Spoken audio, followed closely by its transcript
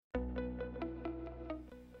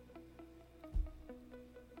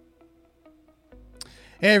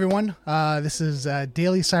Hey everyone, this is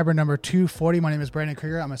Daily Cyber number 240. My name is Brandon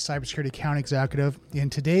Krieger. I'm a cybersecurity account executive.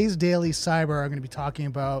 In today's Daily Cyber, I'm going to be talking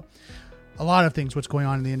about a lot of things, what's going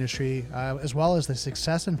on in the industry, as well as the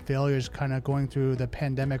success and failures kind of going through the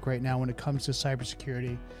pandemic right now when it comes to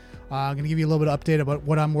cybersecurity. I'm going to give you a little bit of update about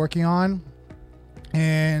what I'm working on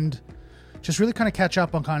and just really kind of catch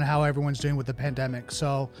up on kind of how everyone's doing with the pandemic.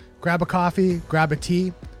 So grab a coffee, grab a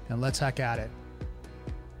tea, and let's hack at it.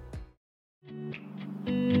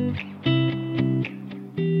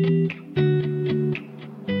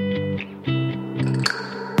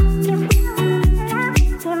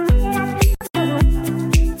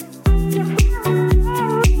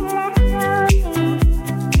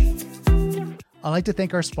 I'd like to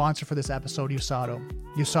thank our sponsor for this episode, Usado.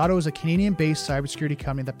 Usado is a Canadian-based cybersecurity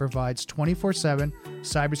company that provides 24/7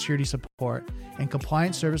 cybersecurity support and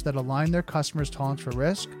compliance service that align their customers' tolerance for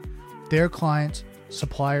risk, their clients,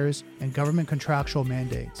 suppliers, and government contractual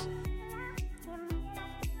mandates.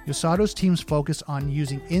 Usado's teams focus on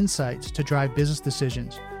using insights to drive business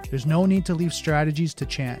decisions. There's no need to leave strategies to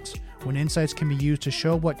chance, when insights can be used to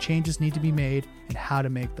show what changes need to be made and how to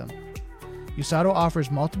make them. Usado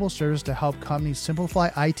offers multiple services to help companies simplify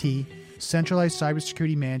IT, centralize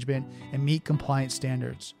cybersecurity management, and meet compliance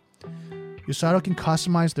standards. Usado can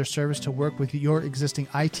customize their service to work with your existing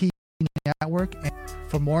IT network. And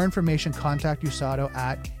for more information, contact Usado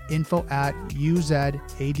at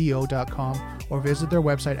info@uzado.com or visit their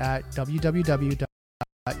website at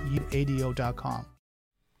www.uzado.com.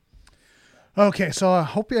 Okay, so I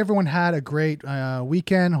hope everyone had a great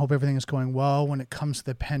weekend. I hope everything is going well. When it comes to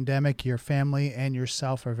the pandemic, your family and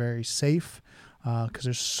yourself are very safe because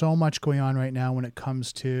there's so much going on right now when it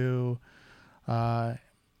comes to the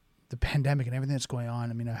pandemic and everything that's going on.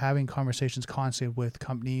 I mean, I'm having conversations constantly with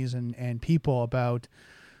companies and people about,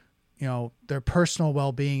 you know, their personal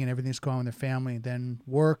well-being and everything that's going on with their family, then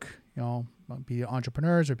work, you know, be it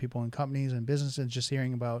entrepreneurs or people in companies and businesses, just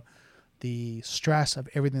hearing about the stress of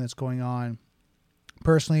everything that's going on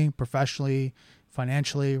personally, professionally,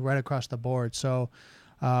 financially, right across the board. So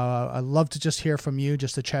I'd love to just hear from you,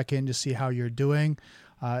 just to check in, to see how you're doing.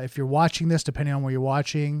 If you're watching this, depending on where you're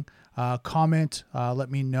watching, comment, let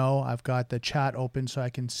me know. I've got the chat open so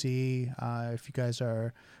I can see if you guys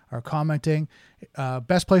are commenting.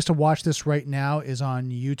 Best place to watch this right now is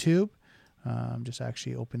on YouTube. I'm just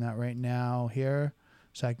actually open that right now here,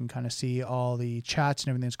 so I can kind of see all the chats and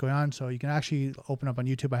everything that's going on. So you can actually open up on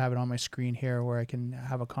YouTube. I have it on my screen here where I can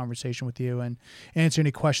have a conversation with you and answer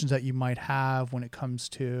any questions that you might have when it comes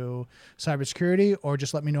to cybersecurity, or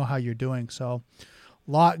just let me know how you're doing. So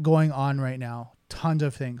a lot going on right now, tons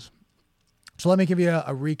of things. So let me give you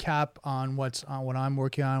a recap on what I'm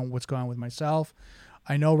working on, what's going on with myself.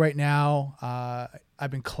 I know right now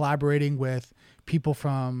I've been collaborating with people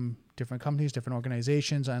from different companies, different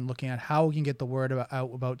organizations, and looking at how we can get the word out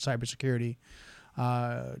about cybersecurity.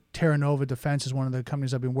 Terra Nova Defense is one of the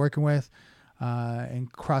companies I've been working with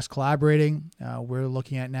and cross-collaborating. We're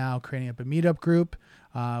looking at now creating up a meetup group,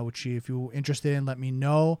 which if you're interested in, let me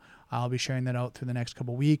know. I'll be sharing that out through the next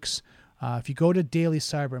couple of weeks. If you go to Daily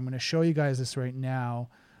Cyber, I'm going to show you guys this right now.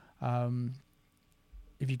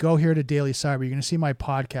 If you go here to Daily Cyber, you're going to see my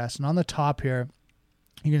podcast. And on the top here,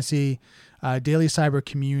 you're going to see Daily Cyber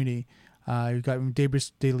Community. You've got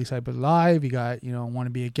Daily Cyber Live. You got, want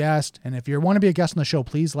to be a guest. And if you want to be a guest on the show,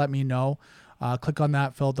 please let me know. Click on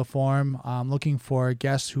that, fill out the form. I'm looking for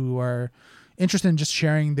guests who are interested in just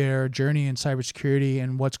sharing their journey in cybersecurity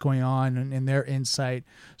and what's going on and their insight.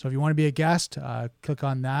 So if you want to be a guest, click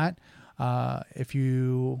on that. If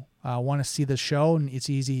you want to see the show, and it's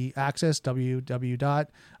easy access,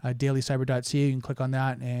 www.dailycyber.ca. You can click on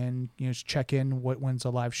that and just check in when's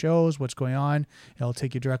the live shows, what's going on. It'll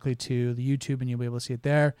take you directly to the YouTube and you'll be able to see it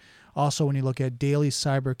there. Also, when you look at Daily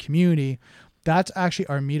Cyber Community, that's actually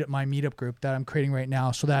my meetup group that I'm creating right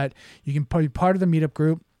now, so that you can be part of the meetup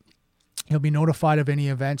group. You'll be notified of any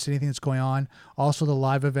events, anything that's going on, also the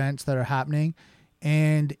live events that are happening,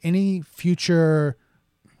 and any future,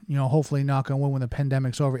 hopefully knock on wood when the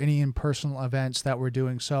pandemic's over, any in-person events that we're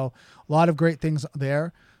doing. So a lot of great things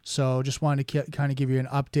there. So just wanted to kind of give you an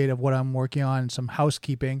update of what I'm working on, some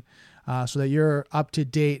housekeeping, so that you're up to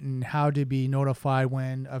date and how to be notified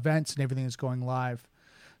when events and everything is going live.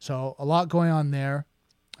 So a lot going on there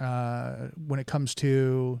when it comes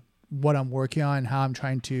to what I'm working on and how I'm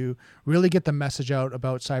trying to really get the message out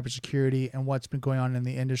about cybersecurity and what's been going on in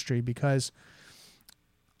the industry, because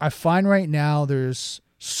I find right now there's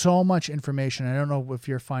so much information. I don't know if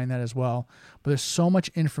you're finding that as well, but there's so much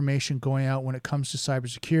information going out when it comes to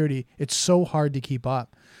cybersecurity. It's so hard to keep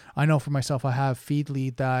up. I know for myself, I have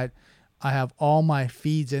Feedly that I have all my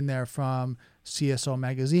feeds in there from CSO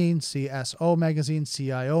Magazine, CSO Magazine,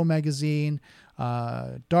 CIO Magazine,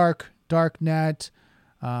 Darknet,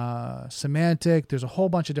 Semantic. There's a whole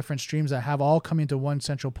bunch of different streams that have all come into one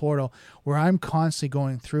central portal where I'm constantly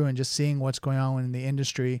going through and just seeing what's going on in the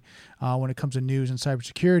industry when it comes to news and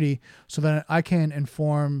cybersecurity, so that I can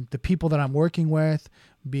inform the people that I'm working with,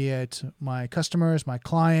 be it my customers, my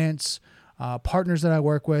clients, partners that I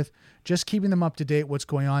work with, just keeping them up to date what's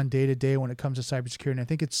going on day to day when it comes to cybersecurity. And I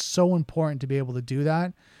think it's so important to be able to do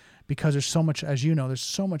that because there's so much, as you know, there's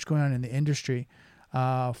so much going on in the industry,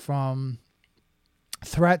 from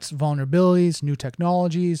threats, vulnerabilities, new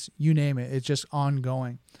technologies, you name it. It's just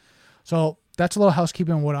ongoing. So that's a little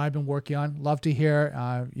housekeeping on what I've been working on. Love to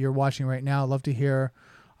hear, you're watching right now, love to hear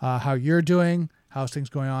how you're doing, how's things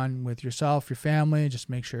going on with yourself, your family. Just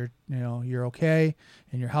make sure, you're okay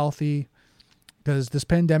and you're healthy, because this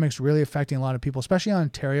pandemic's really affecting a lot of people, especially in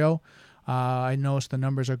Ontario. I noticed the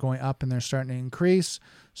numbers are going up and they're starting to increase.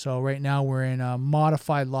 So right now we're in a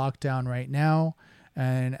modified lockdown right now.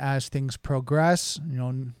 And as things progress,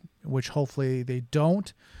 which hopefully they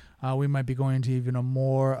don't, we might be going into even a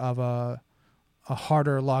more of a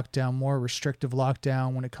harder lockdown, more restrictive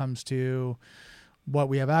lockdown when it comes to what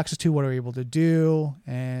we have access to, what we're able to do.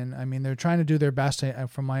 And I mean, they're trying to do their best,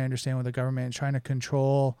 from my understanding, with the government, trying to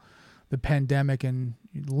control the pandemic and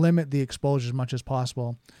limit the exposure as much as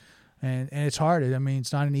possible. And it's hard. I mean,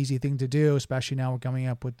 it's not an easy thing to do, especially now we're coming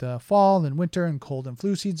up with the fall and winter, and cold and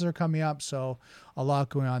flu seasons are coming up. So a lot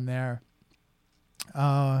going on there.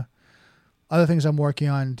 Other things I'm working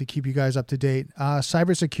on to keep you guys up to date.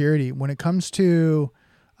 Cybersecurity. When it comes to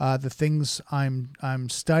the things I'm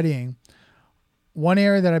studying, one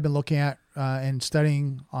area that I've been looking at and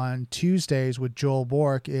studying on Tuesdays with Joel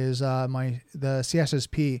Bork is the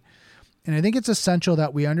CSSP. And I think it's essential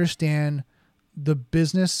that we understand the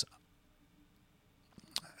business,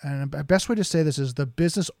 and the best way to say this is the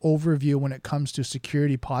business overview when it comes to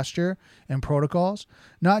security posture and protocols,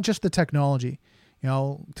 not just the technology.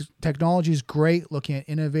 Technology is great, looking at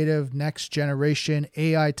innovative next generation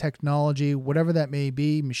AI technology, whatever that may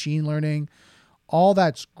be, machine learning, all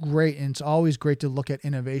that's great. And it's always great to look at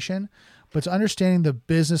innovation, but it's understanding the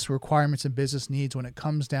business requirements and business needs when it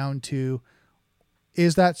comes down to,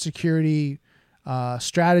 is that security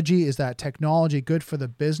strategy, is that technology good for the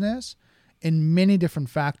business, in many different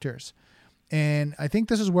factors. And I think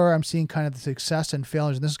this is where I'm seeing kind of the success and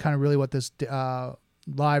failures. And this is kind of really what this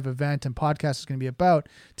live event and podcast is going to be about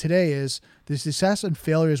today, is the success and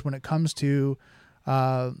failures when it comes to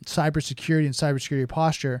cybersecurity and cybersecurity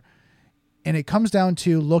posture. And it comes down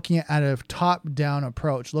to looking at a top-down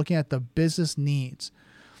approach, looking at the business needs.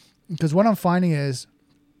 Because what I'm finding is,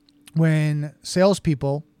 when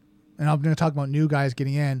salespeople, and I'm going to talk about new guys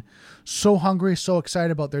getting in, so hungry, so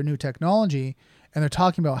excited about their new technology, and they're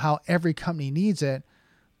talking about how every company needs it.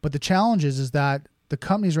 But the challenge is that the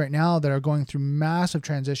companies right now that are going through massive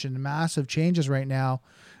transition, massive changes right now,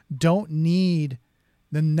 don't need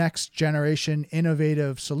the next generation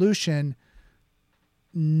innovative solution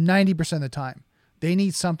 90% of the time. They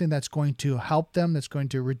need something that's going to help them, that's going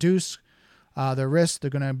to reduce their risk. They're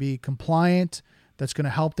going to be compliant, that's going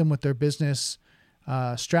to help them with their business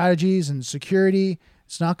strategies and security.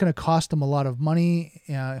 It's not going to cost them a lot of money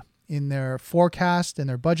in their forecast and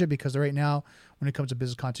their budget, because right now, when it comes to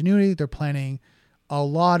business continuity, they're planning a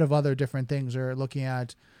lot of other different things. They're looking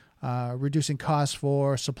at reducing costs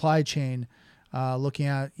for supply chain, looking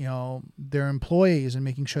at their employees and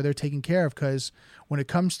making sure they're taken care of, because when it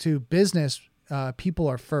comes to business, people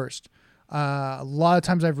are first. A lot of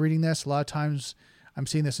times I'm reading this, a lot of times I'm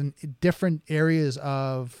seeing this in different areas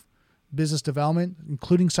of business development,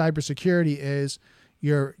 including cybersecurity, is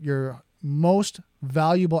your most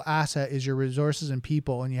valuable asset is your resources and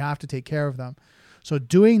people, and you have to take care of them. So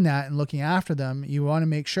doing that and looking after them, you want to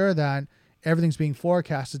make sure that everything's being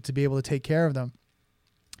forecasted to be able to take care of them.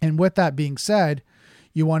 And with that being said,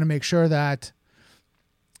 you want to make sure that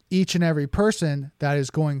each and every person that is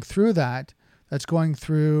going through that's going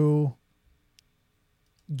through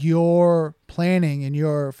your planning and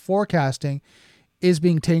your forecasting, is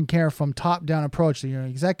being taken care of from top-down approach to your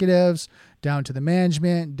executives, down to the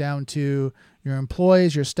management, down to your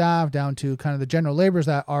employees, your staff, down to kind of the general laborers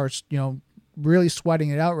that are, really sweating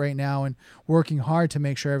it out right now and working hard to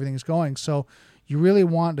make sure everything's going. So you really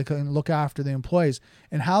want to look after the employees.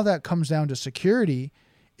 And how that comes down to security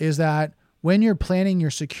is that when you're planning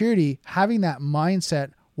your security, having that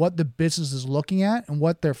mindset, what the business is looking at and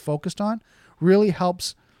what they're focused on, really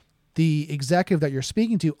helps the executive that you're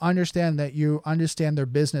speaking to understand that you understand their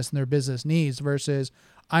business and their business needs, versus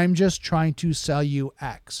I'm just trying to sell you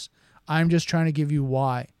X. I'm just trying to give you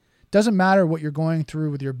Y. Doesn't matter what you're going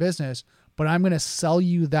through with your business, but I'm going to sell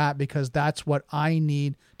you that because that's what I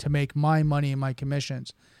need to make my money and my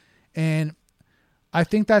commissions. And I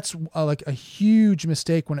think that's like a huge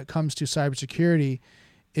mistake when it comes to cybersecurity,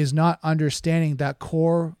 is not understanding that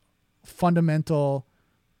core fundamental,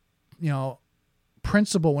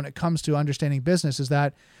 principle when it comes to understanding business, is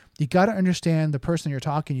that you got to understand the person you're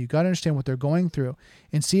talking to. You got to understand what they're going through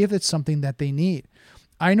and see if it's something that they need.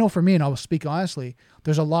 I know for me, and I'll speak honestly,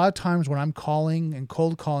 there's a lot of times when I'm calling and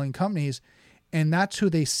cold calling companies, and that's who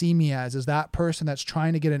they see me as, is that person that's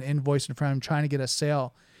trying to get an invoice in front of them, trying to get a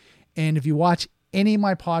sale. And if you watch any of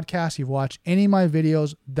my podcasts, you've watched any of my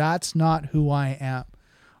videos, that's not who I am.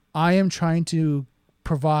 I am trying to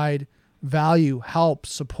provide value, help,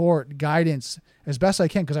 support, guidance as best I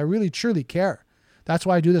can, because I really truly care. That's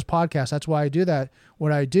why I do this podcast. That's why I do that.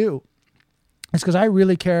 What I do is because I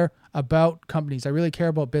really care about companies. I really care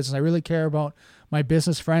about business. I really care about my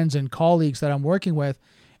business friends and colleagues that I'm working with,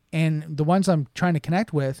 and the ones I'm trying to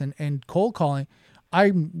connect with and cold calling.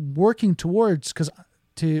 I'm working towards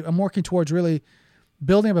really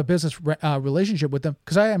building up a business relationship with them,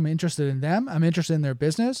 because I am interested in them. I'm interested in their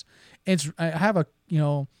business. I have a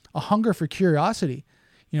hunger for curiosity.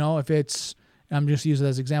 If it's, I'm just using it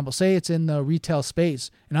as an example, say it's in the retail space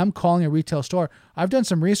and I'm calling a retail store. I've done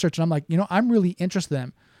some research and I'm like, I'm really interested in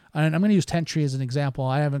them. And I'm going to use Tentree as an example.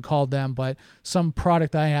 I haven't called them, but some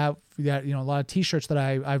product I have that, a lot of t-shirts that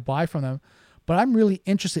I buy from them, but I'm really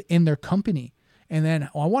interested in their company. And then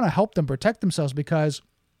I want to help them protect themselves because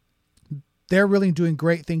they're really doing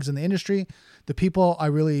great things in the industry. The people I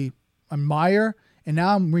really admire, and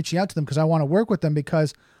now I'm reaching out to them because I want to work with them,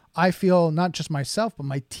 because I feel not just myself, but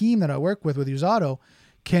my team that I work with UseAuto,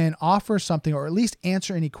 can offer something, or at least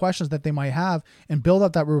answer any questions that they might have, and build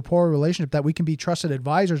up that rapport relationship that we can be trusted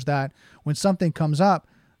advisors, that when something comes up,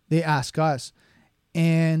 they ask us.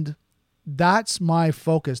 And that's my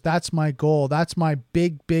focus. That's my goal. That's my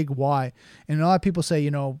big why. And a lot of people say,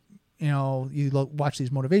 you watch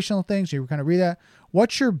these motivational things, you kind of read that.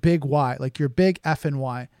 What's your big why? Like your big effing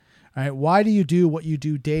why? All right. Why do you do what you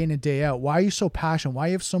do day in and day out? Why are you so passionate? Why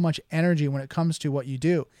do you have so much energy when it comes to what you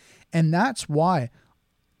do? And that's why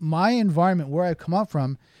my environment, where I come up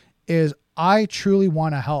from, is I truly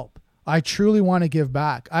want to help. I truly want to give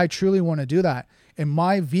back. I truly want to do that. And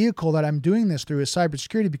my vehicle that I'm doing this through is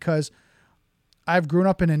cybersecurity, because I've grown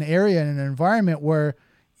up in an area, in an environment where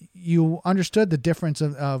you understood the difference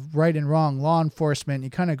of right and wrong, law enforcement. You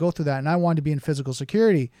kind of go through that. And I wanted to be in physical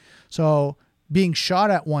security. So being shot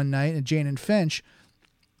at one night at Jane and Finch,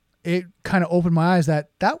 it kind of opened my eyes that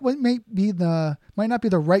might not be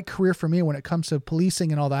the right career for me when it comes to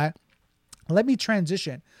policing and all that. Let me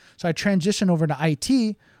transition. So I transitioned over to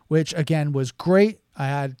IT, which again was great. I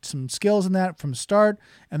had some skills in that from the start,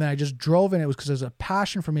 and then I just drove in. It was because there's a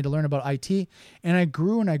passion for me to learn about IT, and I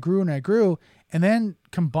grew and I grew and I grew. And then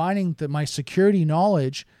combining my security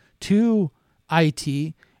knowledge to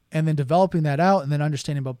IT, and then developing that out, and then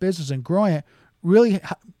understanding about business and growing it, really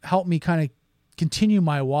helped me kind of continue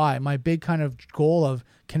my why, my big kind of goal of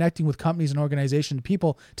connecting with companies and organizations,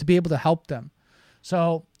 people, to be able to help them.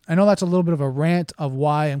 So I know that's a little bit of a rant of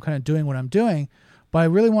why I'm kind of doing what I'm doing, but I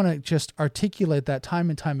really want to just articulate that time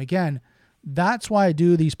and time again. That's why I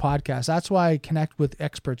do these podcasts. That's why I connect with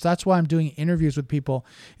experts. That's why I'm doing interviews with people,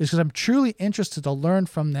 is because I'm truly interested to learn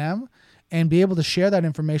from them and be able to share that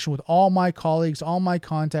information with all my colleagues, all my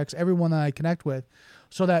contacts, everyone that I connect with,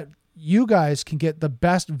 so that you guys can get the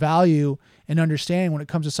best value and understanding when it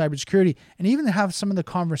comes to cybersecurity, and even have some of the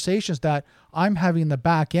conversations that I'm having in the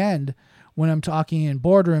back end when I'm talking in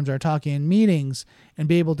boardrooms or talking in meetings, and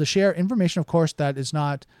be able to share information, of course, that is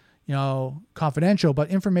not, confidential, but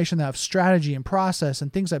information that have strategy and process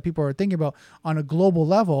and things that people are thinking about on a global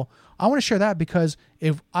level. I want to share that, because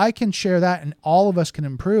if I can share that and all of us can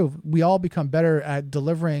improve, we all become better at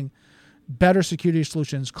delivering better security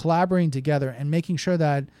solutions, collaborating together, and making sure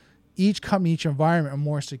that each company, each environment are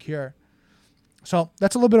more secure. So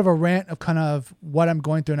that's a little bit of a rant of kind of what I'm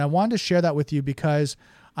going through. And I wanted to share that with you because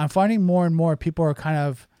I'm finding more and more people are kind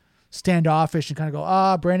of standoffish and kind of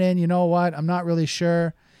go, Brennan, you know what? I'm not really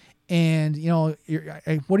sure. And,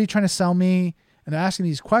 what are you trying to sell me? And they're asking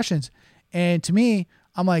these questions. And to me,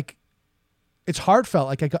 I'm like, it's heartfelt.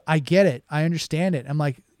 Like I get it. I understand it. I'm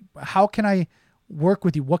like, how can I work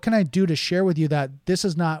with you? What can I do to share with you that this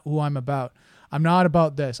is not who I'm about? I'm not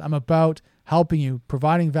about this. I'm about helping you,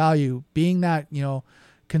 providing value, being that,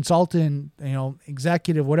 consultant,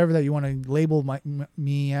 executive, whatever that you want to label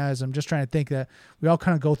me as. I'm just trying to think that we all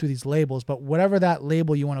kind of go through these labels, but whatever that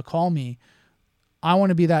label you want to call me, I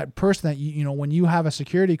want to be that person that, when you have a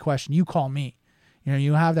security question, you call me,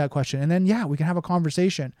 you have that question, and then, we can have a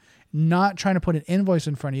conversation not trying to put an invoice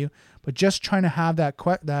in front of you, but just trying to have that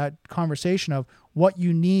conversation of what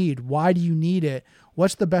you need, why do you need it,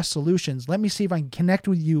 what's the best solutions. Let me see if I can connect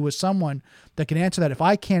with you with someone that can answer that. If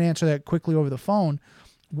I can't answer that quickly over the phone,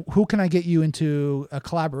 who can I get you into a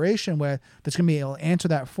collaboration with that's going to be able to answer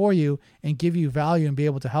that for you and give you value and be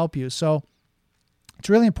able to help you. So it's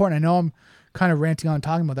really important. I know I'm kind of ranting on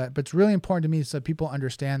talking about that, but it's really important to me so that people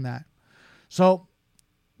understand that. So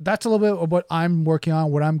that's a little bit of what I'm working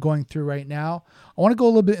on, what I'm going through right now. I want to go a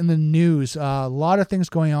little bit in the news. A lot of things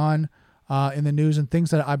going on in the news and things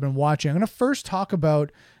that I've been watching. I'm going to first talk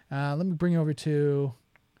about, let me bring you over to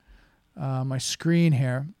my screen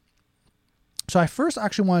here. So I first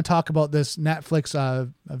actually want to talk about this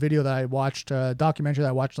Netflix video that I watched, documentary that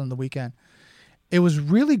I watched on the weekend. It was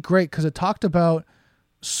really great because it talked about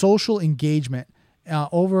social engagement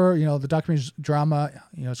over, the documentary's drama,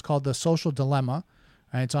 it's called The Social Dilemma.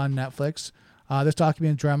 Right? It's on Netflix. This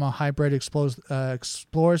documentary drama hybrid explores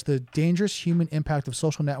the dangerous human impact of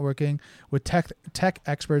social networking, with tech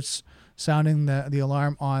experts sounding the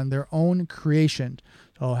alarm on their own creation.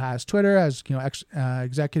 So it has Twitter, has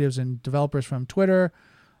executives and developers from Twitter,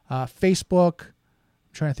 Facebook.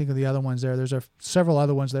 I'm trying to think of the other ones there. There's several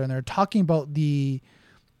other ones there, and they're talking about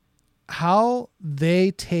how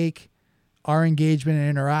they take our engagement and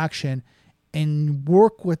interaction and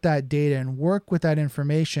work with that data and work with that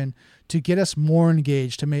information to get us more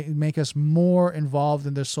engaged, to make us more involved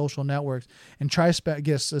in the social networks and try to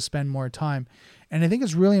get us to spend more time. And I think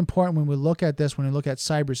it's really important when we look at this, when we look at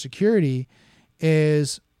cybersecurity,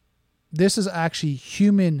 is this is actually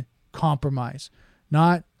human compromise,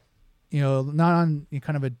 not on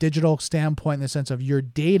kind of a digital standpoint in the sense of your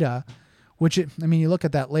data, which you look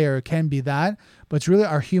at that layer, it can be that, but it's really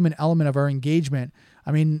our human element of our engagement.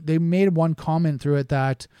 They made one comment through it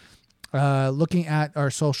that looking at our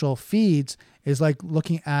social feeds is like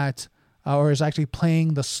looking at, or is actually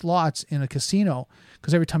playing the slots in a casino,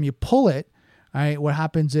 because every time you pull it, right, what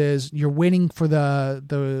happens is you're waiting for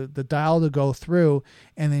the dial to go through,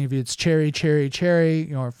 and then if it's cherry,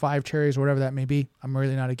 or 5 cherries or whatever that may be, I'm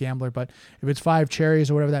really not a gambler, but if it's 5 cherries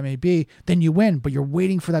or whatever that may be, then you win, but you're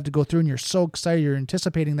waiting for that to go through, and you're so excited, you're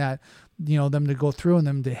anticipating that, them to go through and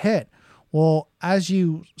them to hit. Well, as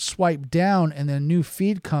you swipe down and then a new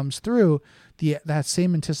feed comes through, that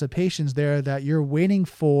same anticipation's there that you're waiting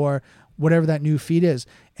for whatever that new feed is.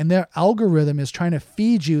 And their algorithm is trying to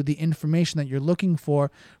feed you the information that you're looking for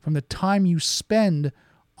from the time you spend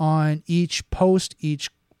on each post, each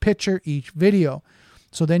picture, each video.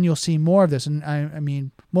 So then you'll see more of this.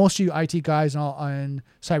 And most of you IT guys and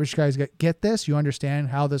cybersecurity guys get this. You understand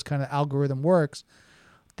how this kind of algorithm works.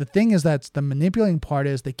 The thing is that the manipulating part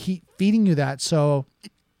is they keep feeding you that. So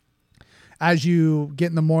as you get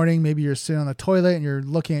in the morning, maybe you're sitting on the toilet and you're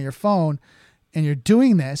looking at your phone and you're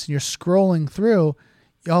doing this and you're scrolling through,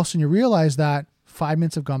 all of a sudden you realize that 5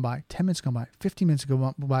 minutes have gone by, 10 minutes have gone by, 15 minutes have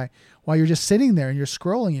gone by while you're just sitting there and you're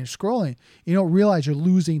scrolling. You don't realize you're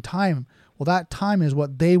losing time. Well, that time is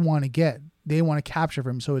what they want to get. They want to capture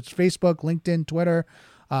from. So it's Facebook, LinkedIn, Twitter,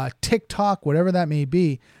 TikTok, whatever that may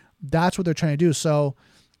be. That's what they're trying to do. So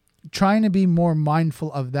trying to be more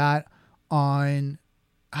mindful of that on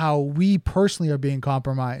how we personally are being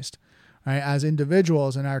compromised, right, as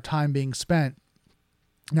individuals and our time being spent.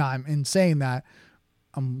 Now, I'm in saying that,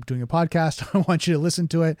 I'm doing a podcast. I want you to listen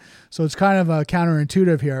to it. So it's kind of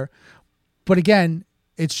counterintuitive here. But again,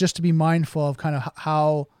 it's just to be mindful of kind of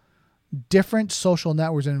how different social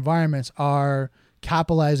networks and environments are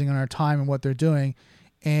capitalizing on our time and what they're doing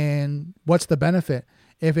and what's the benefit.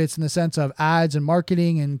 If it's in the sense of ads and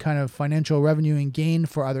marketing and kind of financial revenue and gain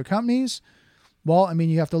for other companies, well,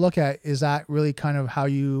 you have to look at, is that really kind of how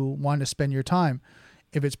you want to spend your time?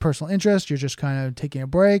 If it's personal interest, you're just kind of taking a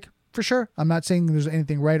break, for sure. I'm not saying there's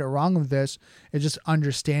anything right or wrong with this. It's just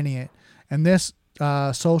understanding it. And this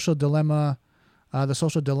Social Dilemma, The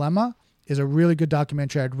Social Dilemma is a really good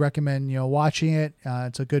documentary. I'd recommend, watching it.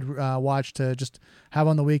 It's a good watch to just have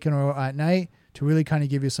on the weekend or at night to really kind of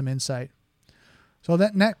give you some insight. So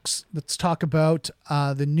that next, let's talk about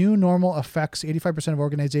the new normal affects 85% of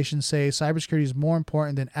organizations say cybersecurity is more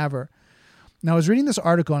important than ever. Now, I was reading this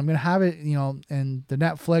article. I'm going to have it, in the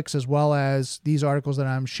Netflix as well as these articles that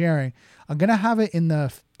I'm sharing. I'm going to have it in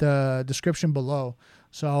the description below.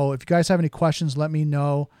 So if you guys have any questions, let me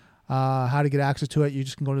know how to get access to it. You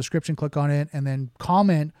just can go to the description, click on it, and then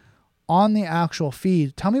comment on the actual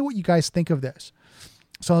feed. Tell me what you guys think of this.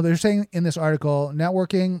 So they're saying in this article,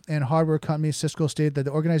 networking and hardware company Cisco stated that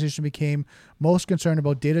the organization became most concerned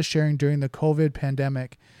about data sharing during the COVID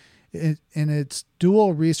pandemic. In its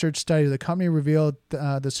dual research study, the company revealed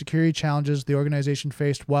the security challenges the organization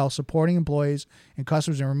faced while supporting employees and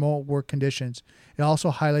customers in remote work conditions. It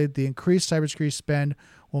also highlighted the increased cybersecurity spend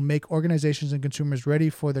will make organizations and consumers ready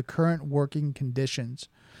for the current working conditions.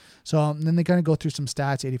 So then they kind of go through some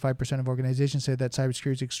stats. 85% of organizations say that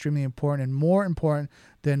cybersecurity is extremely important and more important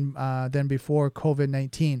than before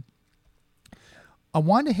COVID-19. I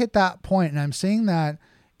want to hit that point, and I'm saying that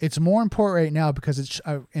it's more important right now because it's,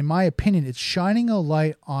 in my opinion, it's shining a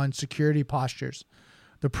light on security postures,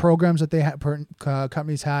 the programs that they had,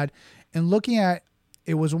 companies had, and looking at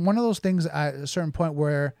it was one of those things at a certain point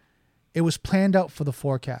where it was planned out for the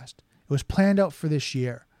forecast. It was planned out for this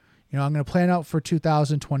year. I'm going to plan out for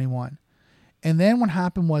 2021. And then what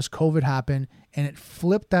happened was COVID happened and it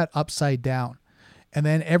flipped that upside down. And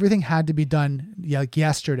then everything had to be done like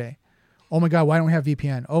yesterday. Oh my God, why don't we have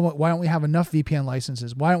VPN? Oh, why don't we have enough VPN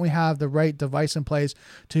licenses? Why don't we have the right device in place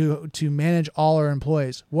to manage all our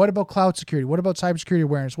employees? What about cloud security? What about cybersecurity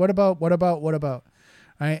awareness? What about?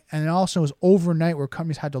 Right? And it also was overnight where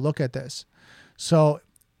companies had to look at this. So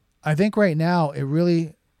I think right now it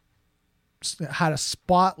really had a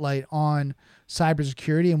spotlight on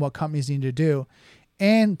cybersecurity and what companies need to do,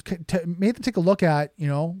 and made them take a look at,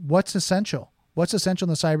 what's essential in the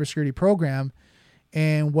cybersecurity program,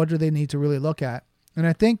 and what do they need to really look at. And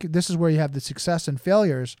I think this is where you have the success and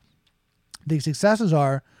failures. The successes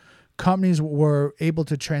are companies were able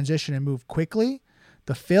to transition and move quickly.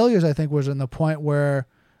 The failures, I think, was in the point where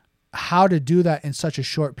how to do that in such a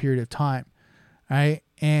short period of time, right?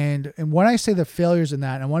 And when I say the failures in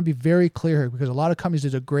that, and I want to be very clear here because a lot of companies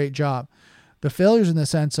did a great job. The failures in the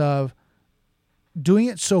sense of doing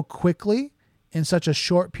it so quickly in such a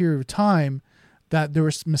short period of time that there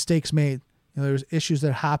were mistakes made. There was issues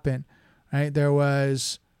that happened, right? There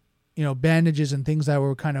was, bandages and things that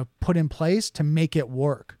were kind of put in place to make it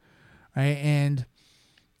work, right? And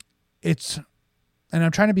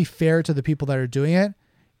I'm trying to be fair to the people that are doing it.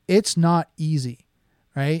 It's not easy,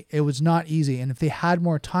 right? It was not easy. And if they had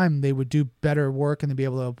more time, they would do better work and they'd be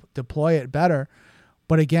able to deploy it better.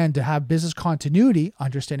 But again, to have business continuity,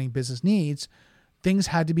 understanding business needs, things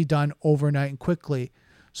had to be done overnight and quickly.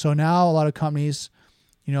 So now a lot of companies,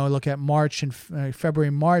 look at March and February,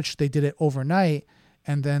 March, they did it overnight.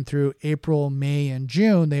 And then through April, May, and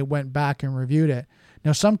June, they went back and reviewed it.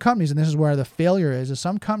 Now, some companies, and this is where the failure is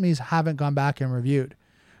some companies haven't gone back and reviewed,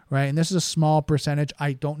 right? And this is a small percentage.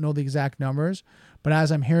 I don't know the exact numbers, but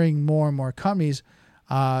as I'm hearing more and more companies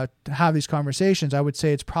have these conversations, I would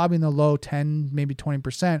say it's probably in the low 10, maybe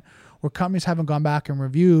 20%, where companies haven't gone back and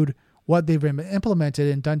reviewed what they've implemented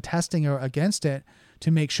and done testing against it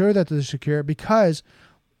to make sure that they're secure, because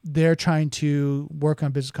they're trying to work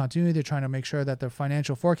on business continuity. They're trying to make sure that their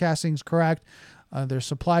financial forecasting is correct, their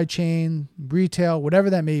supply chain, retail, whatever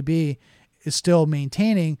that may be, is still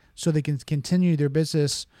maintaining so they can continue their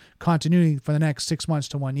business continuity for the next 6 months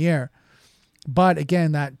to 1 year. But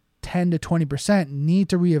again, that 10 to 20% need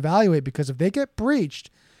to reevaluate, because if they get breached,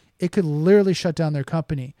 it could literally shut down their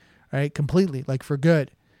company, right? Completely, like for good.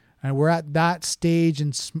 And we're at that stage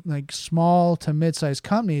in like small to mid-sized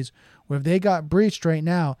companies where if they got breached right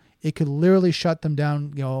now, it could literally shut them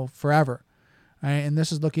down, forever. Right? And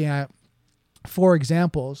this is looking at 4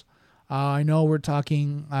 examples. I know I was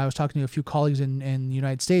talking to a few colleagues in the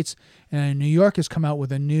United States, and New York has come out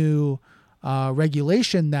with a new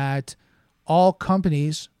regulation that all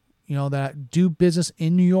companies, that do business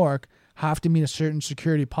in New York have to meet a certain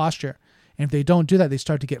security posture. And if they don't do that, they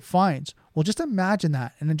start to get fines. Well, just imagine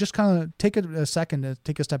that. And then just kind of take a second to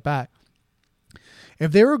take a step back.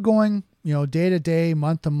 If they were going, day to day,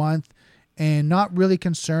 month to month, and not really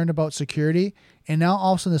concerned about security, and now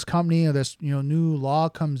all of a sudden this company or this, new law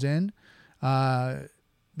comes in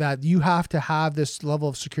that you have to have this level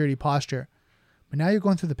of security posture. But now you're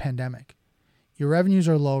going through the pandemic. Your revenues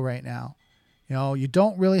are low right now. You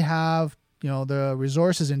don't really have, the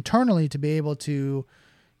resources internally to be able to,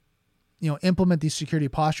 implement these security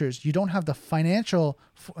postures. You don't have the financial,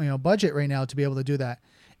 budget right now to be able to do that.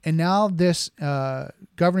 And now this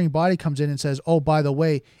governing body comes in and says, oh, by the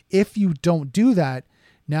way, if you don't do that,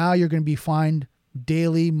 now you're going to be fined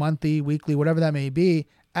daily, monthly, weekly, whatever that may be,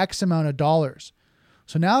 X amount of dollars.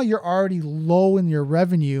 So now you're already low in your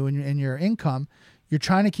revenue and your income. You're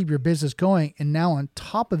trying to keep your business going. And now on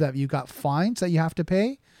top of that, you've got fines that you have to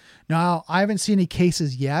pay. Now, I haven't seen any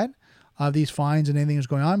cases yet of these fines and anything that's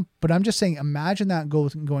going on, but I'm just saying, imagine that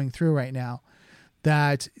going through right now,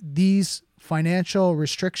 that these financial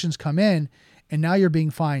restrictions come in and now you're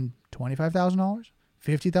being fined $25,000,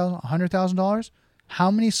 $50,000, $100,000.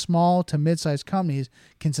 How many small to mid-sized companies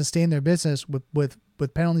can sustain their business with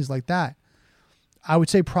penalties like that? I would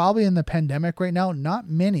say probably in the pandemic right now, not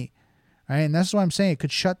many, right? And that's what I'm saying. It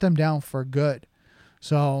could shut them down for good.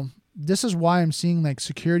 So this is why I'm seeing like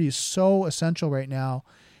security is so essential right now,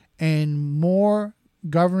 and more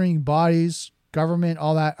governing bodies, government,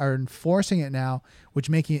 all that are enforcing it now, which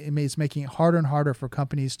is making it harder and harder for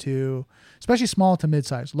companies to, especially small to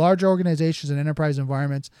mid-size. Large organizations and enterprise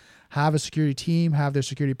environments have a security team, have their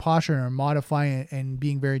security posture, and are modifying it and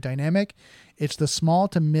being very dynamic. It's the small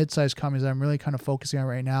to mid-size companies that I'm really kind of focusing on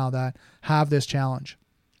right now that have this challenge.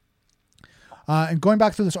 And going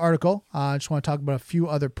back through this article, I just want to talk about a few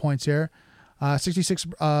other points here.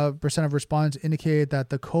 66% of respondents indicated that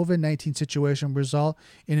the COVID-19 situation will result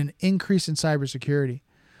in an increase in cybersecurity.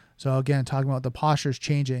 So again, talking about the postures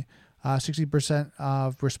changing. 60%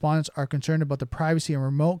 of respondents are concerned about the privacy and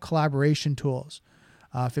remote collaboration tools.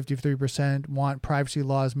 53% want privacy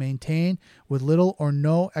laws maintained with little or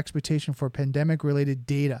no expectation for pandemic-related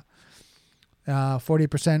data.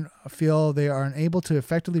 40% feel they are unable to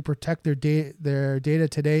effectively protect their data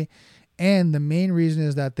today, and the main reason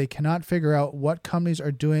is that they cannot figure out what companies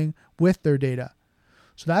are doing with their data.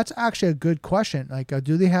 So that's actually a good question. Like,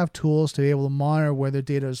 do they have tools to be able to monitor where their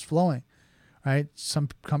data is flowing? Right? Some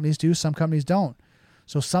companies do, some companies don't.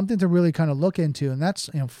 So something to really kind of look into, and that's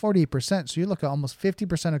 48%. So you look at almost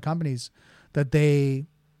 50% of companies that they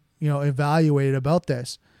evaluated about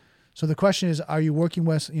this. So the question is, are you working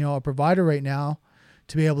with a provider right now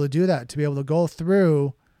to be able to do that, to be able to go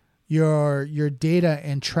through your data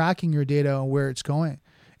and tracking your data and where it's going?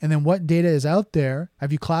 And then what data is out there?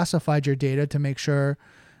 Have you classified your data to make sure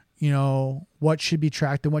what should be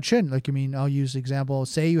tracked and what shouldn't? Like, I'll use the example.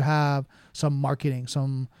 Say you have some marketing,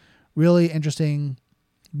 some really interesting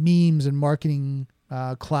memes and marketing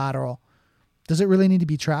collateral. Does it really need to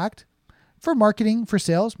be tracked? For marketing, for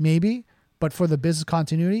sales, maybe, but for the business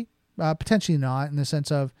continuity, potentially not, in the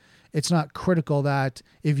sense of it's not critical that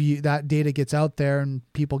if that data gets out there and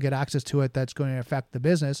people get access to it, that's going to affect the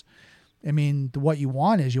business. What you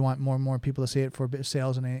want is you want more and more people to see it for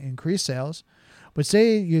sales and increase sales. But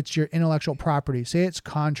say it's your intellectual property, say it's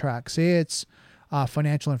contracts, say it's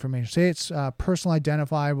financial information, say it's personal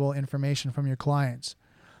identifiable information from your clients.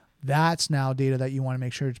 That's now data that you want to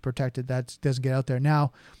make sure it's protected, that doesn't get out there.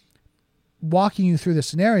 Now, walking you through the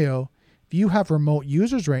scenario, if you have remote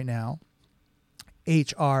users right now,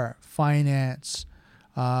 HR, finance,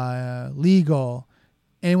 legal,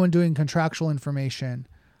 anyone doing contractual information,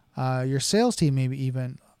 your sales team, maybe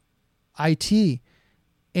even IT,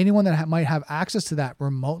 anyone that might have access to that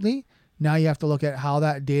remotely, now you have to look at how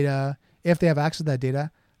that data, if they have access to that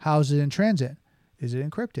data, how is it in transit? Is it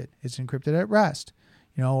encrypted? Is it encrypted at rest?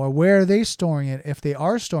 Or where are they storing it? If they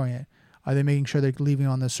are storing it, are they making sure they're leaving it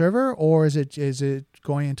on the server, or is it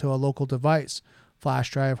going into a local device,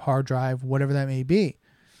 flash drive, hard drive, whatever that may be?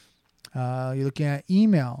 You're looking at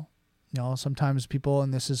email. Sometimes people,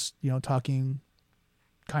 and this is talking,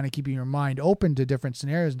 kind of keeping your mind open to different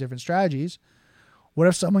scenarios and different strategies. What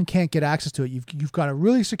if someone can't get access to it? You've got a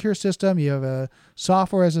really secure system. You have a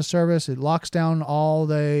software as a service. It locks down all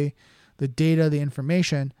the data, the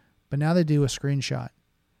information, but now they do a screenshot.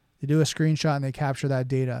 They do a screenshot and they capture that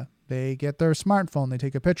data. They get their smartphone, they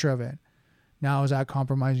take a picture of it. Now is that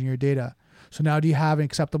compromising your data? So now do you have an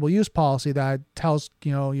acceptable use policy that tells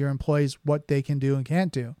your employees what they can do and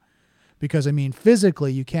can't do? Because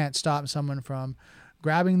physically you can't stop someone from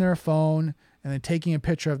grabbing their phone and then taking a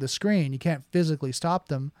picture of the screen. You can't physically stop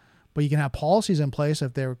them, but you can have policies in place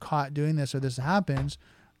if they're caught doing this or this happens,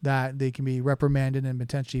 that they can be reprimanded and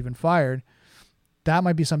potentially even fired. That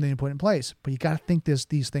might be something to put in place, but you got to think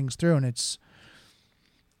these things through. And it's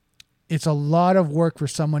a lot of work for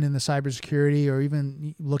someone in the cybersecurity or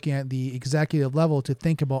even looking at the executive level to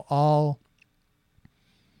think about all.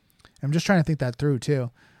 I'm just trying to think that through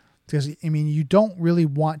too, because you don't really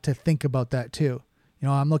want to think about that too.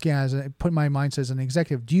 I'm looking at put my mindset as an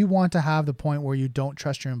executive. Do you want to have the point where you don't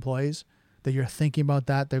trust your employees, that you're thinking about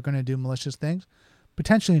that they're going to do malicious things?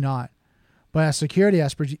 Potentially not. But as security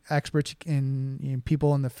experts in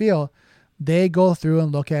people in the field, they go through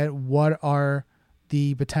and look at what are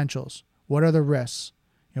the potentials, what are the risks,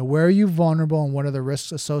 where are you vulnerable, and what are the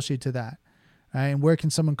risks associated to that, right? And where can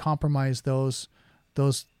someone compromise those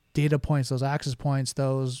data points, those access points,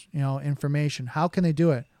 those information? How can they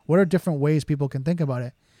do it? What are different ways people can think about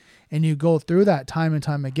it? And you go through that time and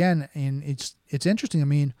time again, and it's interesting.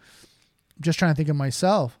 I'm just trying to think of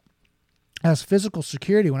myself as physical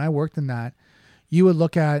security. When I worked in that, you would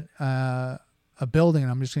look at a building,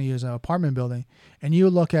 and I'm just going to use an apartment building, and you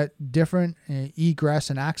would look at different egress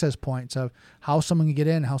and access points of how someone can get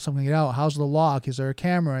in, how someone can get out, how's the lock, is there a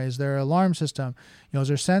camera, is there an alarm system, is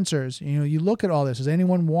there sensors? You look at all this. Is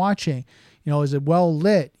anyone watching? Is it well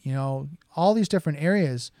lit? All these different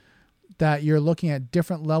areas that you're looking at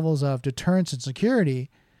different levels of deterrence and security,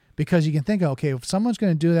 because you can think, okay, if someone's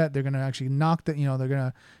going to do that, they're going to actually knock they're going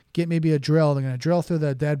to get maybe a drill. They're going to drill through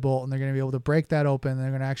the deadbolt, and they're going to be able to break that open. They're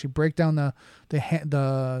going to actually break down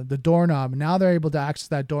the doorknob. And now they're able to access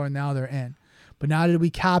that door, and now they're in. But now, did we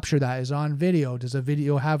capture that? Is it on video? Does the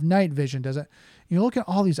video have night vision? Does it? Look at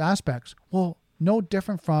all these aspects. Well, no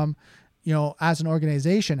different from, as an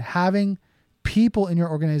organization, having people in your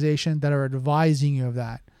organization that are advising you of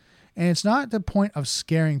that. And it's not the point of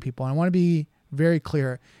scaring people. And I want to be very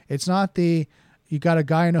clear. It's not you got a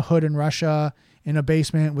guy in a hood in Russia in a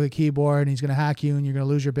basement with a keyboard, and he's going to hack you and you're going to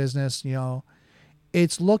lose your business.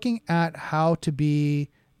 It's looking at how to be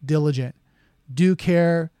diligent, due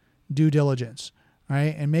care, due diligence,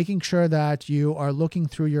 right? And making sure that you are looking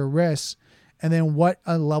through your risks, and then what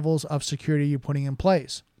levels of security you're putting in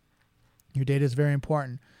place. Your data is very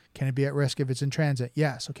important. Can it be at risk if it's in transit?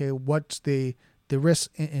 Yes. Okay. What's the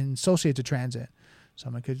risk associated to transit?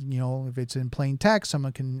 Someone could, if it's in plain text,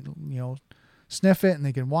 someone can, sniff it and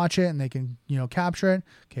they can watch it and they can, capture it.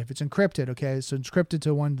 Okay. If it's encrypted, okay. So encrypted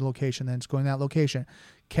to one location, then it's going to that location.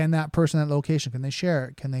 Can that person at that location, can they share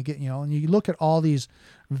it? Can they get, and you look at all these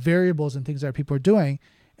variables and things that people are doing,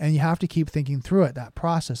 and you have to keep thinking through it, that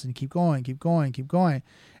process, and keep going.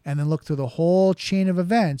 And then look through the whole chain of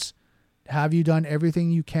events. Have you done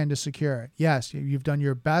everything you can to secure it? Yes. You've done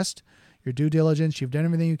your best, your due diligence. You've done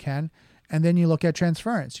everything you can. And then you look at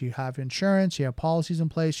transference. You have insurance, you have policies in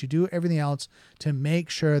place, you do everything else to make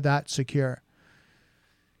sure that's secure.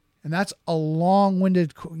 And that's a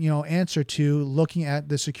long-winded, answer to looking at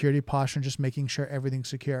the security posture and just making sure everything's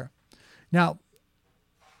secure. Now,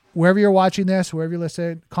 wherever you're watching this, wherever you're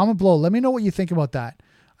listening, comment below. Let me know what you think about that.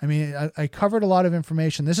 I mean, I covered a lot of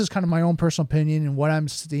information. This is kind of my own personal opinion and what I'm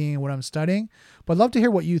seeing and what I'm studying. But I'd love to hear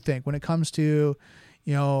what you think when it comes to,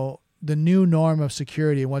 the new norm of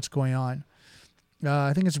security and what's going on.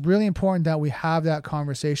 I think it's really important that we have that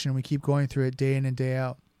conversation and we keep going through it day in and day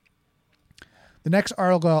out. The next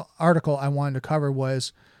article I wanted to cover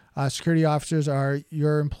was security officers are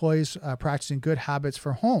your employees practicing good habits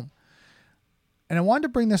for home. And I wanted to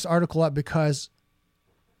bring this article up because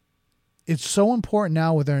it's so important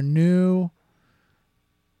now with our new,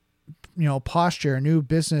 posture, new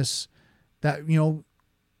business that,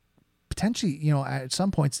 potentially, at some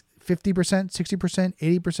points, 50%, 60%,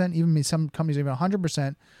 80%, even some companies, even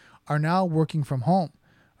 100% are now working from home,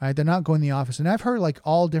 right? They're not going to the office. And I've heard like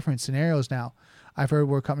all different scenarios now. I've heard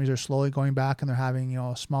where companies are slowly going back and they're having,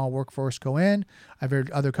 a small workforce go in. I've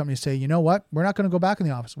heard other companies say, you know what, we're not going to go back in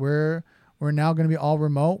the office. We're now going to be all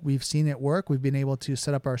remote. We've seen it work. We've been able to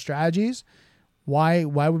set up our strategies. Why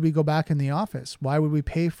would we go back in the office? Why would we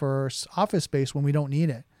pay for office space when we don't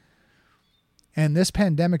need it? And this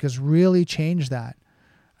pandemic has really changed that.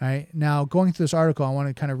 Right. Now, going through this article, I want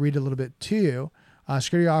to kind of read a little bit to you.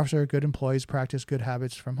 Security officer, good employees practice good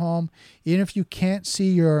habits from home. Even if you can't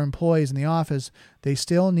see your employees in the office, they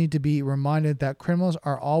still need to be reminded that criminals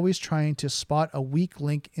are always trying to spot a weak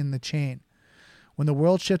link in the chain. When the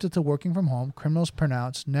world shifted to working from home, criminals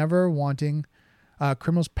pounced, never wanting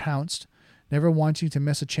to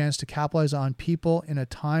miss a chance to capitalize on people in a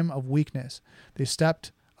time of weakness. They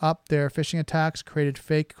stepped up their phishing attacks, created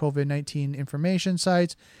fake COVID-19 information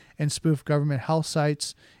sites, and spoofed government health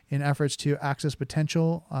sites in efforts to access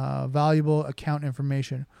potential valuable account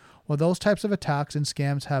information. While those types of attacks and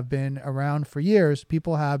scams have been around for years,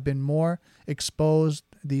 people have been more exposed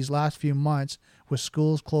these last few months with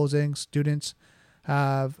schools closing. Students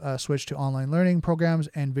have switched to online learning programs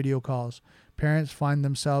and video calls. Parents find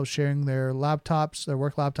themselves sharing their work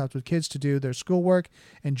laptops with kids to do their schoolwork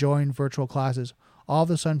and join virtual classes. All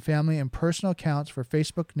of a sudden, family and personal accounts for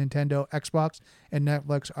Facebook, Nintendo, Xbox, and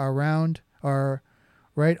Netflix are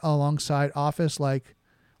right alongside office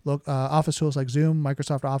tools like Zoom,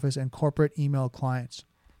 Microsoft Office, and corporate email clients.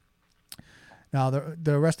 Now,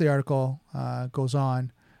 the rest of the article goes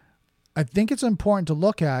on. I think it's important to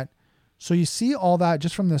look at. So you see all that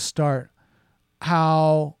just from the start,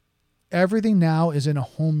 how everything now is in a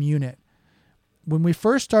home unit. When we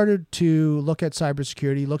first started to look at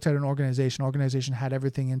cybersecurity, looked at an organization had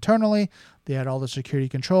everything internally. They had all the security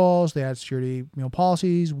controls. They had security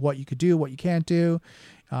policies, what you could do, what you can't do,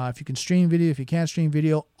 if you can stream video, if you can't stream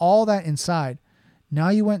video, all that inside. Now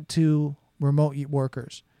you went to remote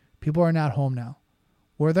workers. People are not home now.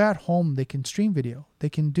 Where they're at home, they can stream video. They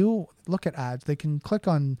can look at ads. They can click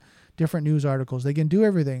on different news articles. They can do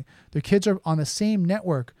everything. Their kids are on the same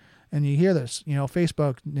network. And you hear this,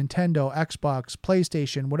 Facebook, Nintendo, Xbox,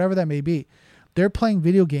 PlayStation, whatever that may be. They're playing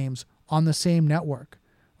video games on the same network,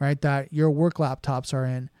 right? That your work laptops are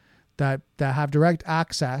in, that have direct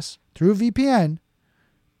access through VPN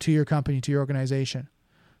to your company, to your organization.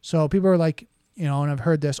 So people are like, and I've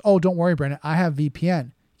heard this, oh, don't worry, Brandon, I have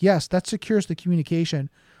VPN. Yes, that secures the communication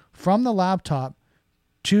from the laptop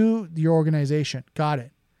to your organization. Got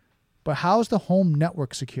it. But how's the home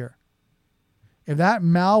network secure? If that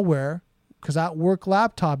malware, because that work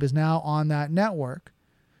laptop is now on that network,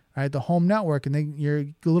 right, the home network, and then your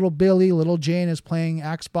little Billy, little Jane is playing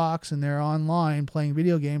Xbox and they're online playing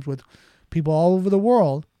video games with people all over the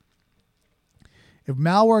world. If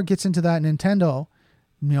malware gets into that Nintendo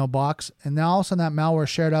box, and then all of a sudden that malware is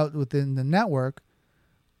shared out within the network,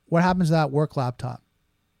 what happens to that work laptop?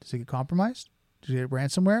 Does it get compromised? Does it get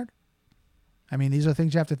ransomware? I mean, these are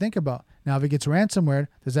things you have to think about. Now, if it gets ransomware,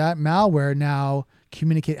 does that malware now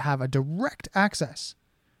have a direct access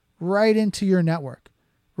right into your network,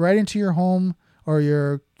 right into your home or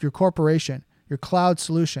your corporation, your cloud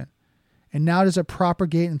solution? And now does it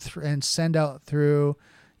propagate and send out through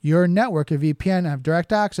your network, a VPN, and have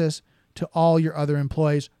direct access to all your other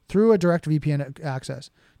employees through a direct VPN access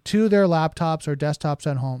to their laptops or desktops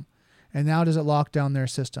at home? And now does it lock down their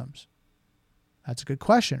systems? That's a good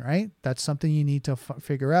question, right? That's something you need to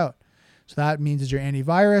figure out. So that means is your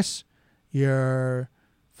antivirus, your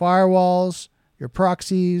firewalls, your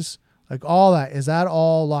proxies, like all that, is that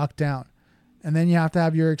all locked down? And then you have to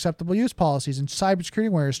have your acceptable use policies and cybersecurity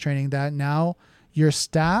awareness training that now your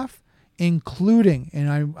staff, including,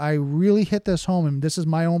 and I really hit this home, and this is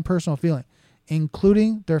my own personal feeling,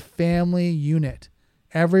 including their family unit,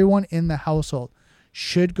 everyone in the household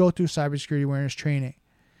should go through cybersecurity awareness training.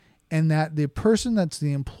 And that the person that's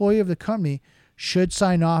the employee of the company should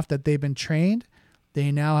sign off that they've been trained.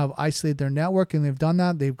 They now have isolated their network, and they've done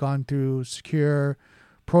that. They've gone through secure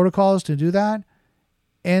protocols to do that,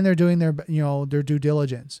 and they're doing their due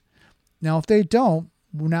diligence. Now, if they don't,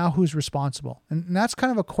 now who's responsible? And that's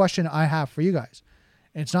kind of a question I have for you guys.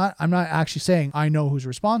 I'm not actually saying I know who's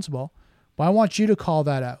responsible, but I want you to call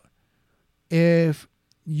that out. If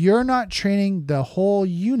you're not training the whole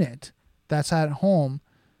unit that's at home,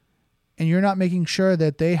 and you're not making sure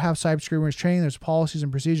that they have cybersecurity awareness training, there's policies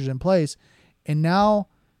and procedures in place, and now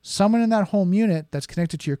someone in that home unit that's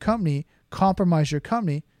connected to your company compromised your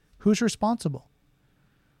company, who's responsible?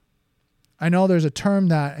 I know there's a term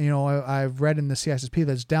that I've read in the CISSP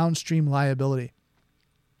that's downstream liability.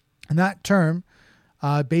 And that term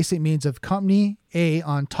basically means if company A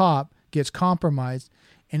on top gets compromised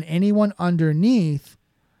and anyone underneath,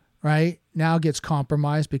 right, now gets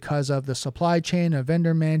compromised because of the supply chain of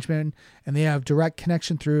vendor management, and they have direct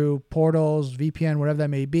connection through portals, VPN, whatever that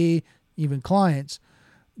may be, even clients,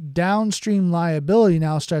 downstream liability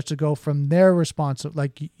now starts to go from their responsible,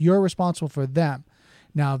 like you're responsible for them.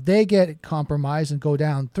 Now, if they get compromised and go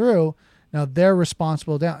down through, now they're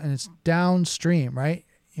responsible down, and it's downstream, right?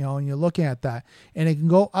 And you're looking at that, and it can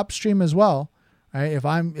go upstream as well, right?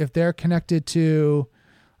 If they're connected to,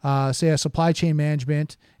 say a supply chain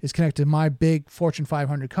management is connected to my big Fortune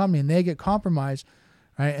 500 company, and they get compromised,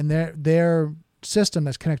 right? And their system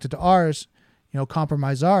that's connected to ours,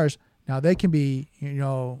 compromise ours. Now they can be,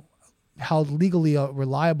 held legally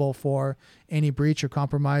reliable for any breach or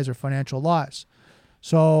compromise or financial loss.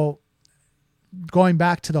 So going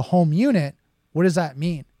back to the home unit, what does that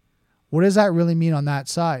mean? What does that really mean on that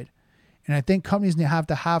side? And I think companies have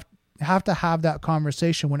to have that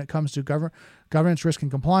conversation when it comes to governance, risk, and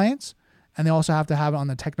compliance. And they also have to have it on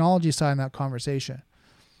the technology side in that conversation.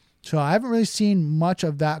 So I haven't really seen much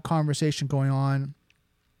of that conversation going on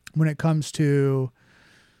when it comes to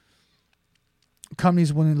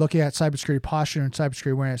companies when looking at cybersecurity posture and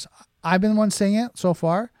cybersecurity awareness. I've been the one saying it so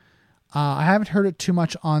far. I haven't heard it too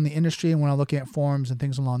much on the industry and when I'm looking at forums and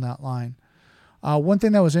things along that line. One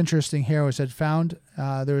thing that was interesting here was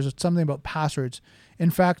there was something about passwords.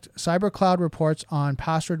 In fact, CyberCloud reports on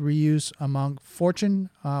password reuse among Fortune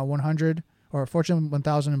 100 or Fortune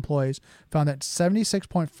 1000 employees found that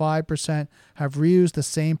 76.5% have reused the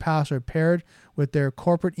same password paired with their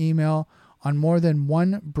corporate email on more than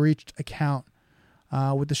one breached account.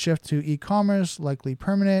 With the shift to e-commerce likely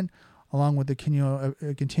permanent, along with the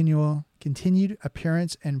continued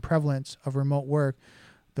appearance and prevalence of remote work,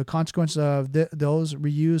 the consequences of those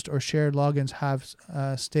reused or shared logins have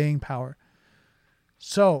staying power.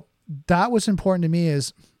 So that was important to me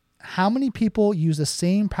is how many people use the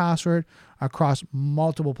same password across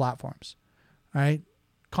multiple platforms, right?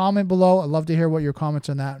 Comment below. I'd love to hear what your comments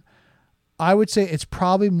on that. I would say it's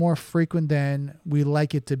probably more frequent than we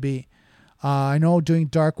like it to be. I know doing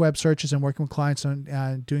dark web searches and working with clients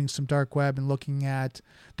on doing some dark web and looking at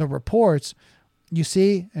the reports, you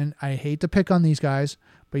see, and I hate to pick on these guys,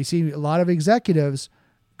 but you see a lot of executives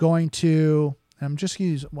going to And I'm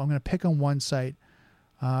going to pick on one site.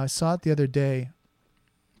 I saw it the other day.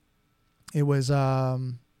 It was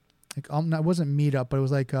it wasn't Meetup, but it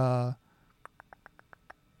was like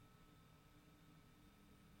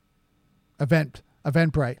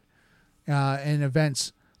Eventbrite, and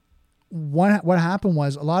events. What happened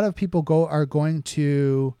was a lot of people are going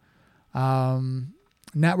to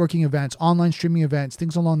networking events, online streaming events,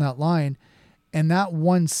 things along that line, and that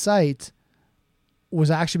one site was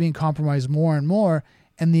actually being compromised more and more.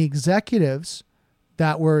 And the executives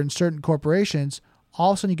that were in certain corporations,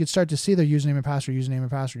 all of a sudden you could start to see their username and password.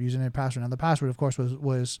 Now the password, of course,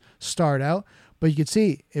 was starred out, but you could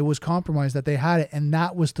see it was compromised, that they had it, and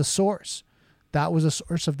that was the source. That was the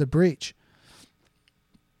source of the breach.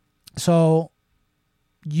 So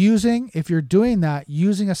if you're doing that,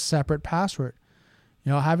 using a separate password,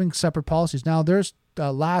 having separate policies. Now there's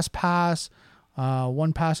LastPass,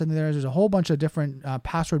 1Pass, and there's a whole bunch of different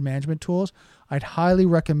password management tools I'd highly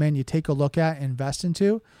recommend you take a look at, invest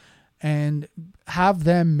into, and have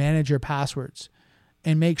them manage your passwords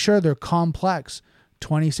and make sure they're complex,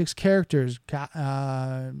 26 characters,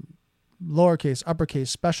 lowercase, uppercase,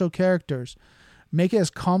 special characters. Make it as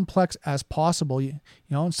complex as possible.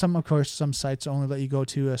 And some sites only let you go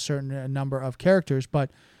to a certain number of characters,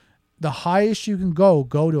 but the highest you can go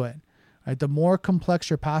to it. Right? The more complex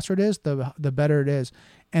your password is, the better it is.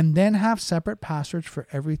 And then have separate passwords for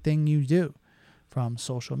everything you do, from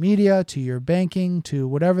social media to your banking to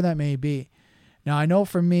whatever that may be. Now, I know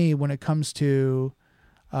for me, when it comes to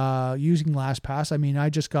using LastPass, I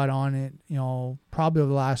just got on it, probably over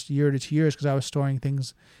the last year to 2 years, because I was storing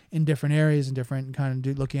things in different areas and different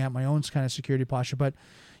looking at my own kind of security posture. But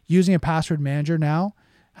using a password manager now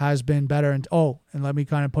has been better. And let me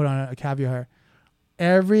kind of put on a caveat here.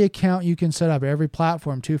 Every account you can set up, every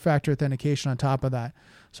platform, two-factor authentication on top of that.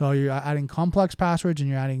 So you're adding complex passwords and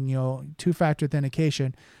you're adding, two-factor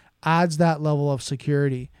authentication, adds that level of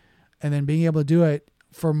security, and then being able to do it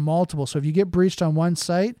for multiple. So if you get breached on one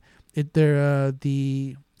site,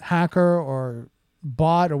 the hacker or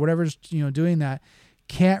bot or whatever's doing that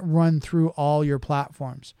can't run through all your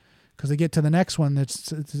platforms, because they get to the next one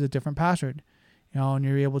it's a different password, and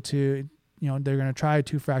you're able to, they're going to try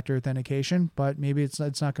two-factor authentication, but maybe it's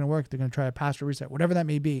not going to work. They're going to try a password reset, whatever that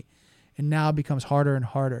may be. And now it becomes harder and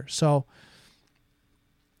harder. So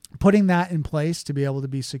putting that in place to be able to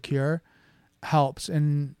be secure helps.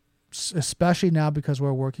 And especially now, because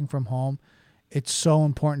we're working from home, it's so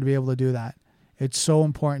important to be able to do that. It's so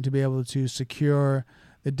important to be able to secure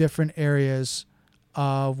the different areas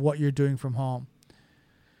of what you're doing from home.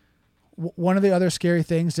 One of the other scary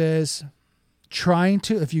things is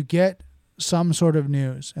if you get some sort of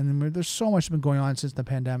news, and there's so much been going on since the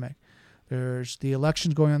pandemic. There's the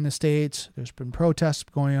elections going on in the States. There's been protests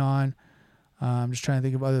going on. I'm just trying to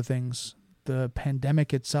think of other things. The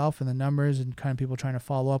pandemic itself and the numbers and kind of people trying to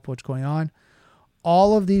follow up what's going on.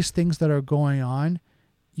 All of these things that are going on,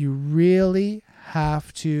 you really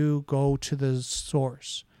have to go to the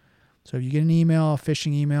source. So if you get an email, a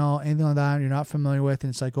phishing email, anything like that you're not familiar with,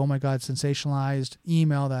 and it's like, oh my God, sensationalized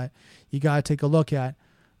email that you got to take a look at,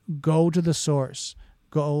 go to the source.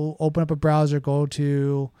 Go open up a browser, go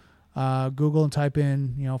to Google and type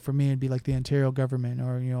in, for me, it'd be like the Ontario government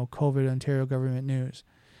or, COVID Ontario government news.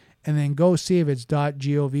 And then go see if it's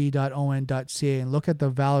 .gov.on.ca and look at the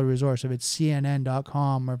valid resource. If it's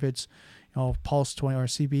CNN.com or if it's, Pulse 20 or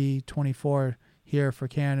CB24 here for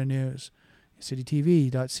Canada News,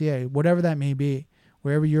 citytv.ca, whatever that may be,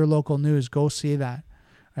 wherever your local news, go see that.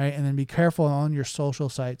 Right? And then be careful on your social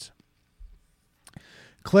sites.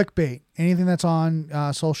 Clickbait, anything that's on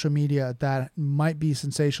social media that might be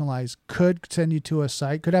sensationalized, could send you to a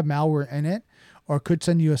site, could have malware in it, or could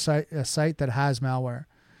send you a site that has malware.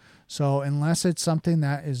 So unless it's something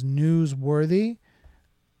that is newsworthy,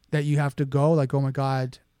 that you have to go, like, oh my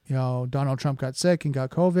God, Donald Trump got sick and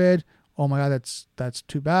got COVID. Oh my God, that's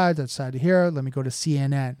too bad. That's sad to hear. Let me go to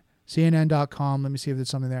CNN, CNN.com. Let me see if there's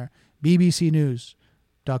something there.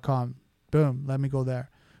 BBCnews.com. Boom. Let me go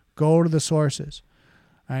there. Go to the sources.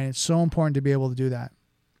 And it's so important to be able to do that.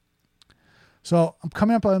 So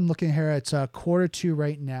I'm looking here. It's 1:45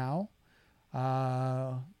 right now.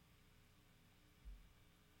 I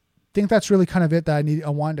think that's really kind of it that I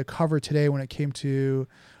wanted to cover today when it came to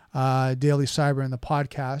Daily Cyber and the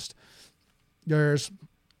podcast. There's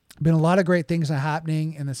been a lot of great things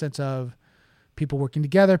happening in the sense of people working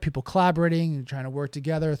together, people collaborating and trying to work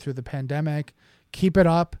together through the pandemic. Keep it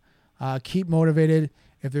up. Keep motivated.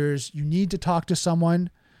 If you need to talk to someone,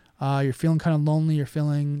 you're feeling kind of lonely, you're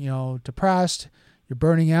feeling, depressed, you're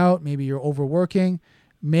burning out, maybe you're overworking,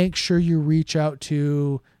 make sure you reach out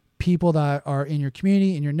to people that are in your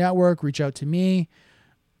community, in your network. Reach out to me.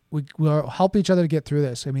 We'll help each other to get through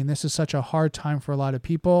this. I mean, this is such a hard time for a lot of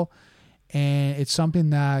people, and it's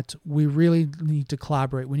something that we really need to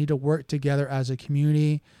collaborate. We need to work together as a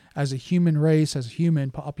community, as a human race, as a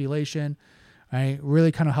human population, right?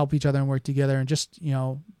 Really kind of help each other and work together and just,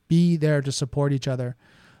 be there to support each other.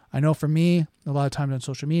 I know for me, a lot of times on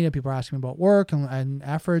social media, people are asking me about work and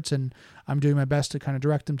efforts, and I'm doing my best to kind of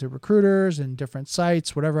direct them to recruiters and different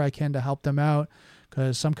sites, whatever I can to help them out,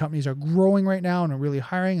 because some companies are growing right now and are really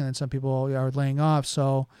hiring, and then some people are laying off.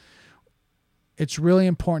 So it's really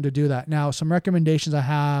important to do that. Now, some recommendations I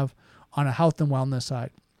have on a health and wellness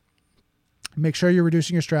side. Make sure you're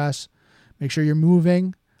reducing your stress. Make sure you're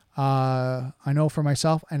moving. I know for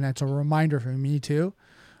myself, and that's a reminder for me too.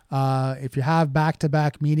 If you have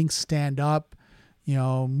back-to-back meetings, stand up,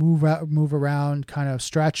 move around, kind of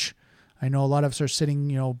stretch. I know a lot of us are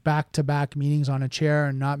sitting, back-to-back meetings on a chair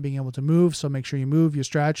and not being able to move. So make sure you move, you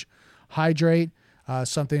stretch, hydrate.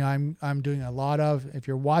 Something I'm doing a lot of. If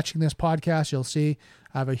you're watching this podcast, you'll see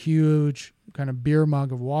I have a huge kind of beer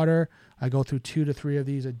mug of water. I go through 2 to 3 of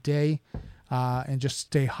these a day, and just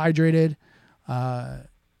stay hydrated.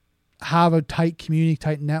 Have a tight community,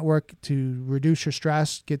 tight network to reduce your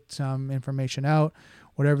stress, get some information out,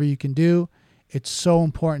 whatever you can do. It's so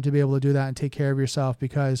important to be able to do that and take care of yourself,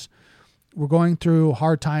 because we're going through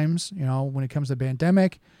hard times, when it comes to the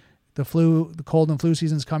pandemic. The cold and flu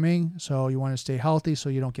season's coming, so you want to stay healthy so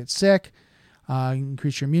you don't get sick,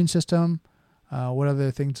 increase your immune system. What other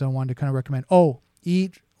things I wanted to kind of recommend?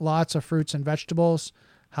 Eat lots of fruits and vegetables.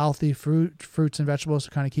 Healthy fruits and vegetables to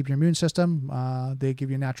kind of keep your immune system. They give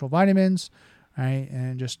you natural vitamins, right?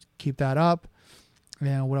 And just keep that up.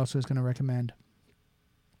 And what else I was going to recommend?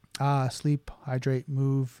 Sleep, hydrate,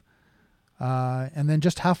 move, and then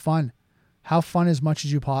just have fun. Have fun as much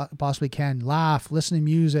as you possibly can. Laugh, listen to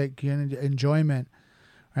music, get enjoyment,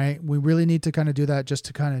 right? We really need to kind of do that just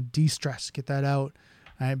to kind of de-stress, get that out,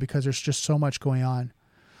 right? Because there's just so much going on.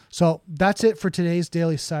 So that's it for today's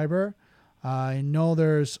Daily Cyber. I know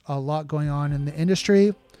there's a lot going on in the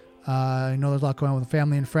industry. I know there's a lot going on with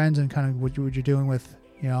family and friends, and kind of what you're doing with,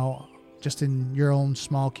 just in your own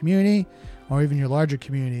small community or even your larger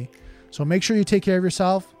community. So make sure you take care of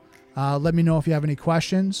yourself. Let me know if you have any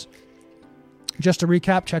questions. Just to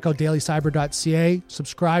recap, check out dailycyber.ca.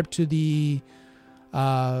 Subscribe to the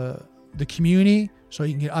community so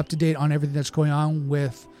you can get up to date on everything that's going on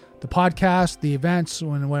with the podcast, the events,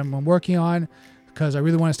 when I'm working on, because I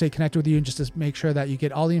really want to stay connected with you and just to make sure that you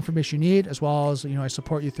get all the information you need, as well as, I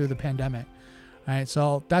support you through the pandemic. All right,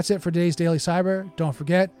 so that's it for today's Daily Cyber. Don't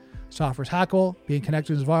forget, software's hackable, being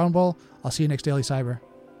connected is vulnerable. I'll see you next Daily Cyber.